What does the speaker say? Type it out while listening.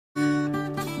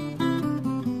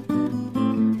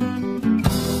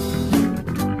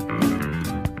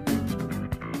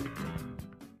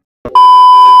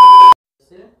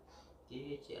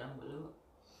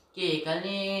Okay, kali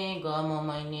ni gua mau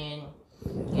mainin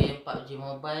game PUBG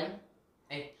Mobile.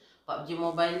 PUBG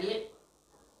Mobile Lite.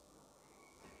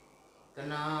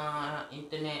 Kena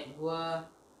internet gua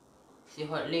si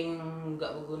hotlink gak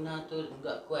berguna tu,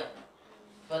 gak kuat.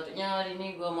 Sepatutnya hari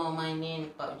ni gua mau mainin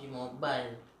PUBG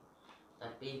Mobile,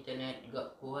 tapi internet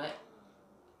gak kuat.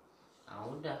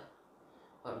 Udah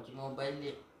PUBG Mobile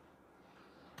Lite.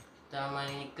 Kita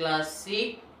main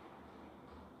klasik.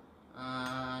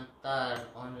 Ntar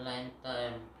online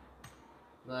time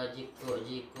gua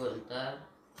jikut ntar.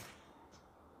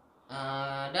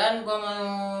 Dan gua mau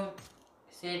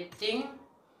setting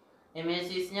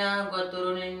MSIS nya gua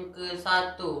turunin ke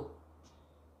 1.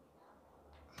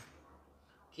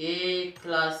 Oke,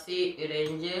 klasik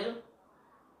Ranger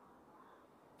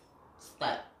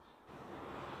start.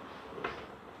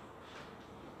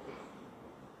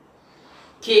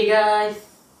 Oke guys,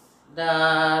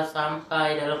 dah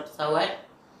sampai dalam pesawat.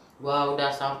 Gua udah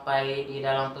sampai di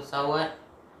dalam pesawat.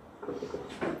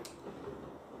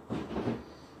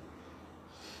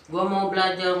 Gua mau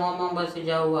belajar ngomong bahasa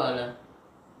Jawa lah.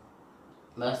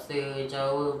 Bahasa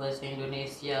Jawa, bahasa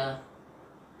Indonesia.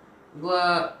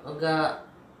 Gua agak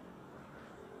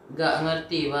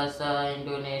ngerti bahasa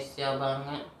Indonesia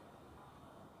banget.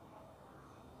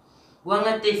 Gua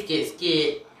ngerti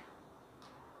sikit-sikit.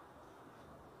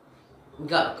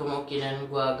 Enggak, kemungkinan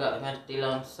gua agak ngerti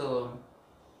langsung.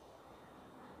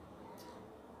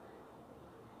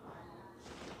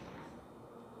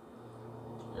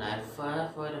 Life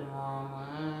for the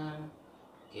moment,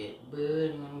 get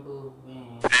burn and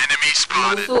booming. Enemy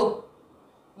spotted.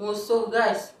 Musuh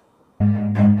guys.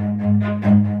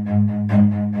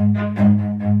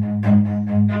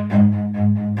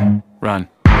 Run.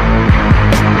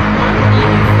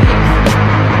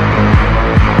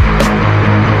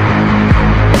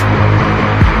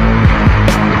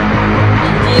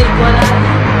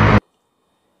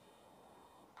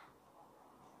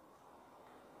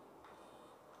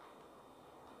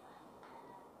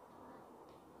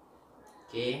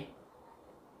 Okay.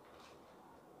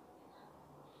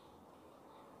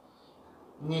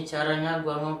 Ini caranya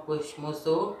gua nge-push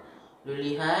musuh. Lu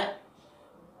lihat.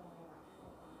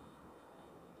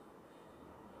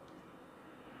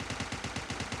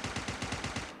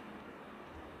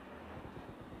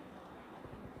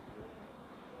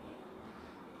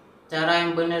 Cara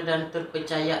yang benar dan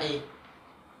terpercaya.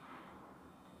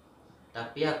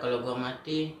 Tapi ya kalau gua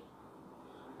mati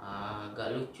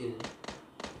agak lucu.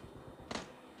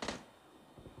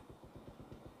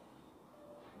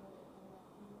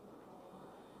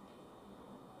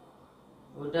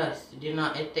 Udah, dia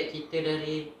nak attack kita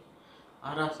dari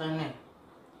arah sana.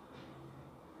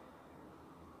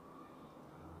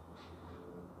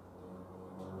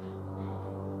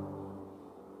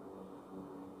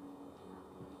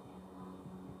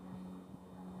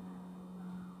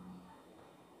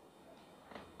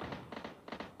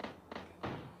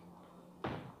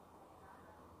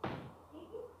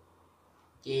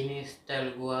 Ini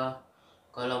style gua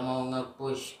kalau mau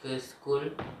nge-push ke school.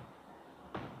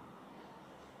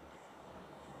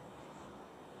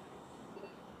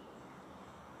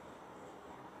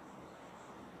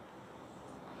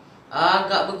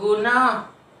 Agak berguna.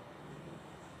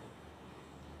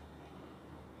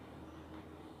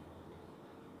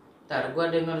 Ntar gua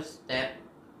denger step.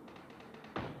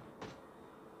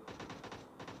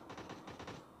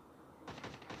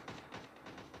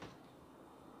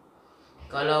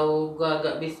 Kalau gua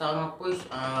agak bisa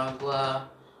nge-push, gua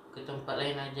ke tempat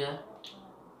lain aja.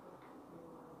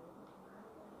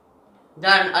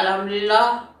 Dan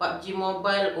alhamdulillah PUBG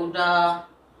Mobile udah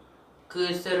ke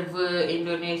server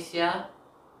Indonesia.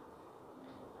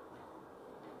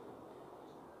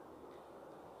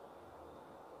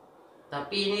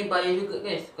 Tapi ini bahaya juga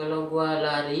guys, kalau gua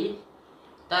lari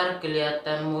ntar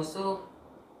kelihatan musuh.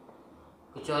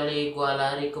 Kecuali gua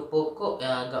lari ke pokok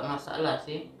ya agak masalah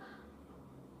sih.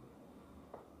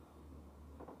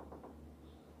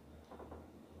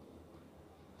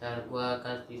 Ntar gua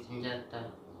kasih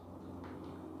senjata.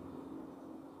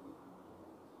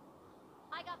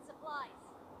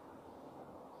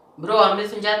 Bro, ambil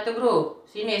senjata bro.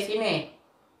 Sini.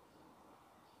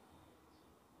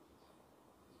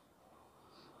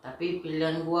 Tapi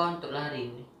pilihan gua untuk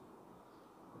lari.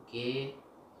 Oke.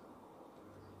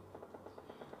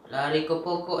 Lari ke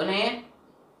pokok nih.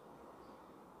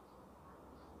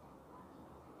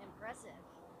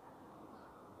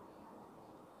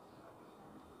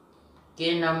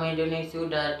 Oke, nama Indonesia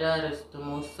udah ada, restu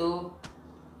musuh.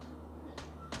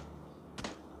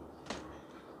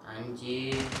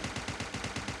 Anjir.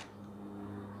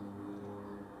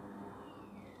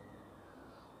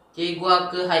 Oke, gua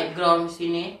ke high ground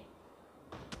sini.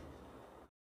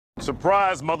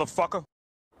 Surprise, motherfucker.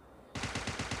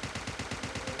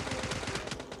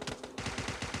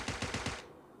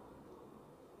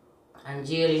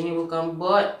 Anjir, ini bukan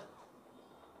bot.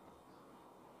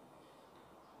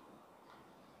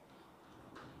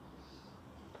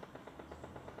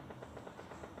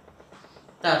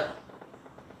 Tak.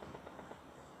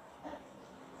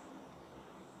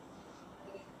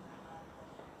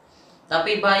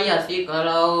 Tapi bahaya sih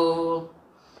kalau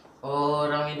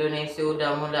orang Indonesia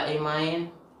udah mulai main.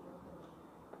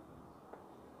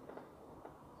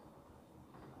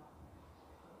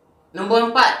 Nombor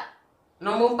 4.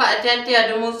 Nombor 4, hati-hati,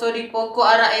 ada musuh di pokok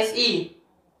arah SI.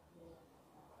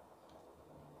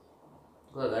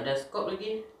 Gua gak ada skop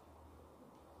lagi.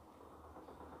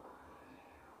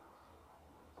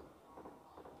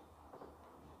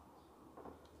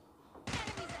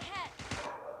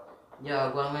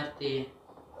 Ya, gua ngerti.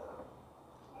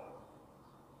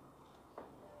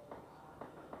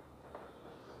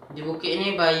 Di bukit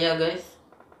ini bahaya, guys.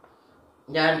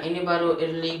 Dan ini baru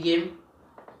early game.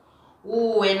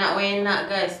 Enak-enak,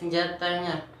 guys,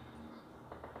 senjatanya.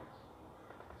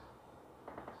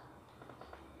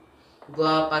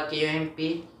 Gua pakai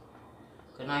UMP.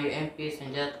 Kena UMP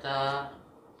senjata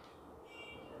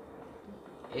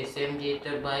SMG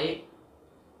terbaik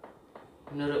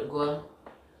menurut gua.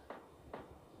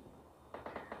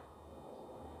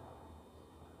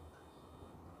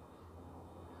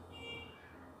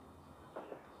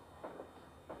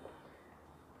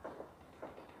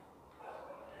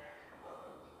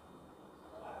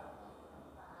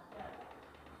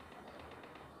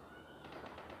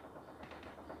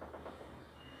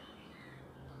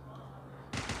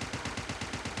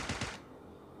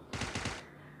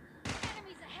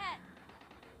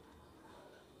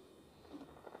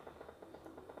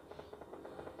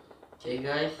 Oke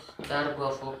guys, ntar gua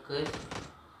fokus.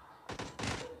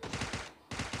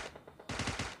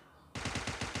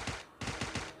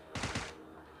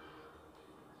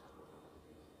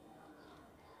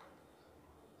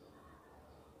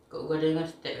 Kok gua dengar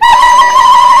step?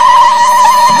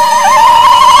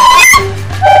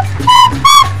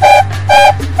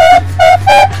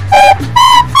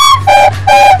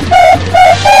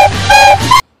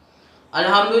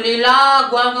 Alhamdulillah,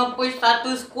 gua nge-push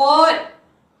satu squad.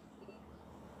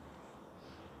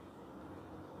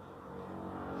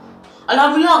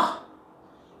 Alhamdulillah.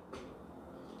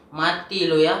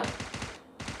 Mati lo ya.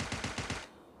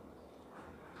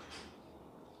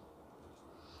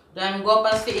 Dan gua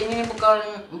pasti ini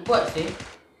bukan buat sih.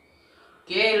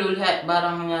 Oke, lu lihat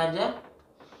barangnya aja.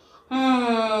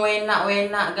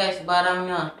 Enak-enak guys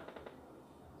barangnya.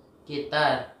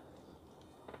 Kita.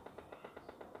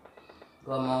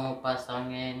 Gua mau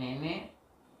pasangin ini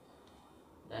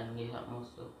dan lihat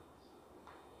musuh.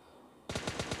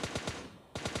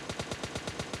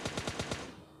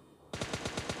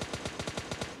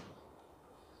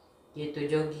 Oke,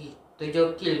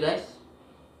 7 kill guys.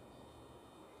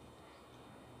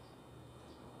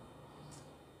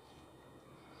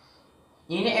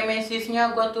 Ini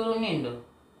MSIS-nya gua turunin loh.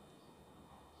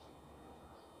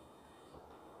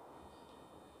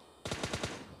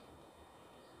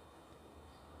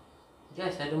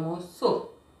 Guys, ada musuh.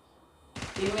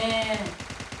 Timen.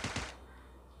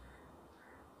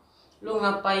 Lu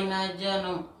ngapain aja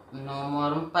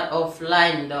nomor 4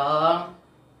 offline dong.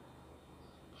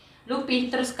 Lu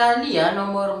pinter sekali ya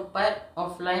nomor 4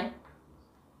 offline.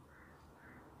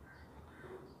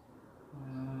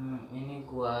 Ini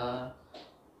gua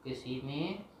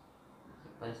kesini,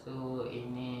 lepas itu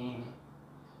ini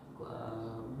gua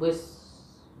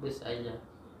bus aja.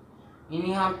 Ini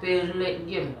hampir late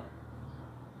game lah.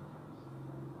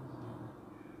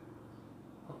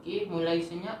 Oke, mulai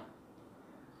senyap.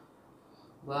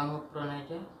 Gua ngepron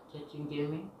aja, cacing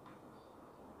gaming.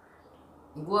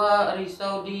 Gua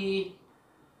risau di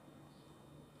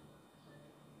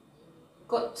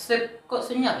kok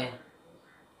senyap ya.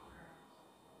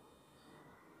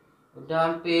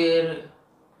 Udah hampir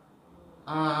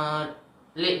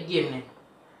late game nih.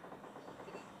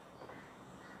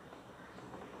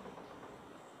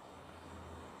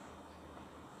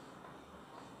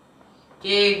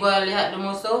 Oke, gua lihat the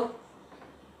musuh.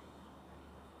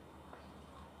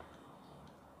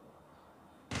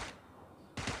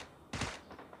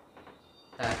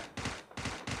 Nah,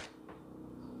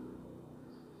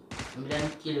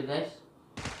 9 kill guys.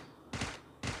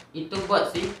 Itu bot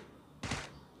sih.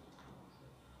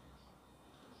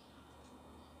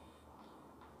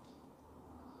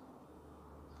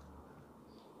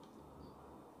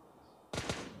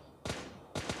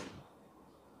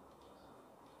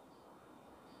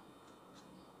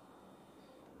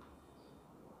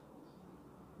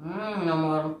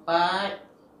 Nomor 4 dekat.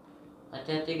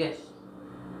 Hati-hati guys.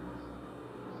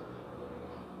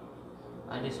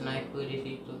 Ada sniper di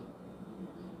situ.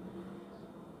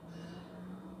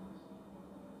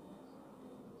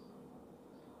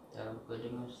 Jangan lupa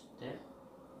dengar step.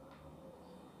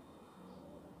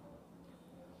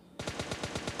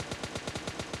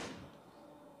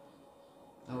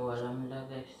 Oh, alhamdulillah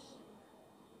guys.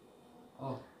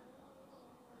 Oh.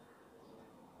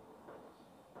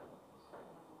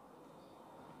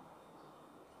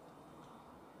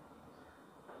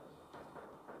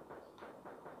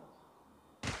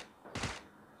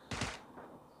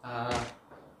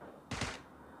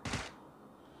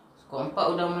 Skor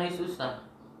 4 udah mulai susah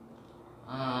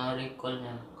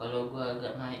recallnya kalau gua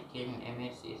agak naikin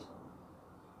MSS.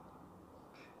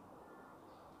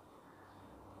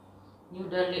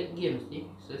 Ini udah late game sih,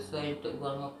 sesuai untuk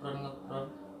gua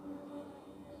ngepron.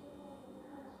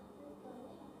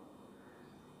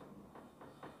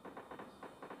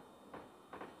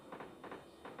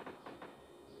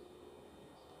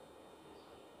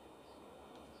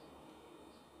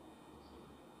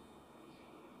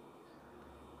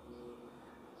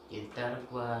 Ntar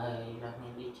gua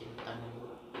hilangin di centangnya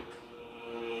dulu.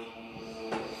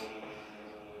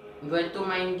 Gua itu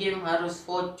main game harus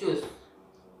focus.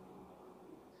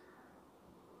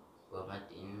 Gua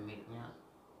matiin mic-nya.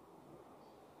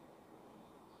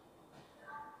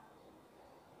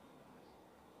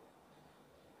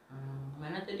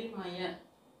 Mana tadi Maya?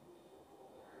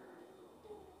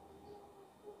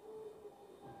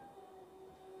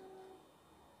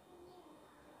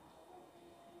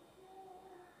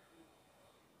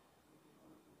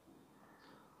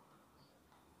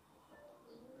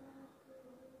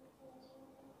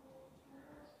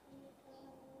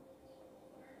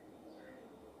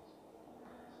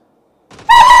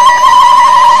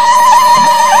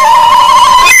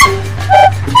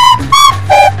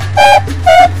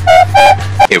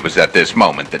 It was at this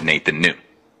moment that Nathan knew.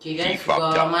 Okay guys,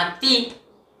 gua mati.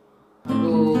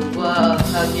 Aduh, gua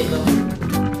kaget loh.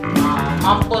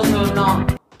 Mampus loh no.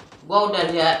 Gua udah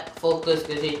lihat fokus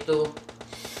ke situ.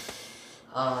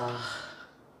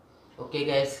 Okay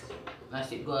guys,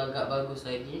 nasib gua agak bagus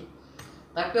lagi.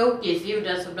 Tapi okay sih,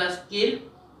 udah 11 kill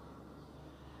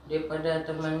daripada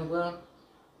teman gua.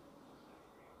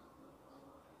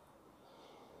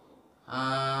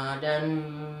 Dan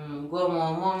gua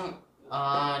mau ngomong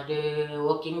The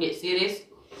Walking Dead series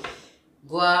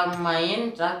gua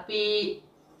main tapi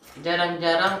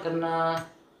jarang-jarang karena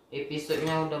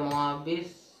episodenya udah mau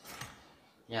habis.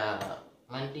 Ya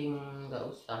mending nggak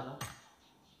usah lah.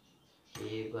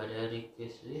 Gua ada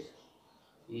request list,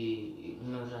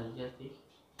 ignore aja sih.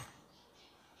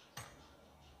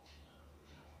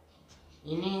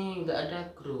 Ini nggak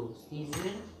ada crew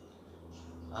season.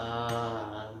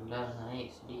 Udah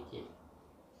naik sedikit.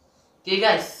 Okay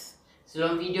guys,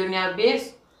 sebelum video ni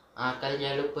habis, kalian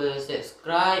jangan lupa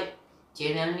subscribe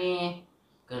channel ni.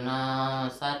 Kerana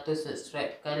satu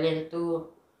subscribe kalian tu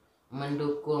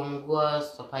mendukung gua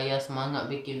supaya semangat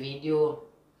bikin video.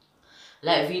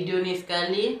 Like video ni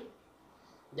sekali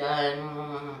dan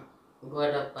gua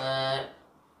dapat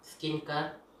skin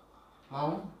card.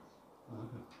 Mau?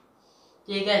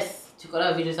 Okay guys,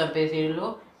 cukuplah video sampai sini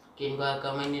dulu. Mungkin gua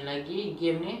akan mainin lagi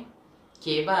game ni.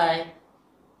 Okay, bye.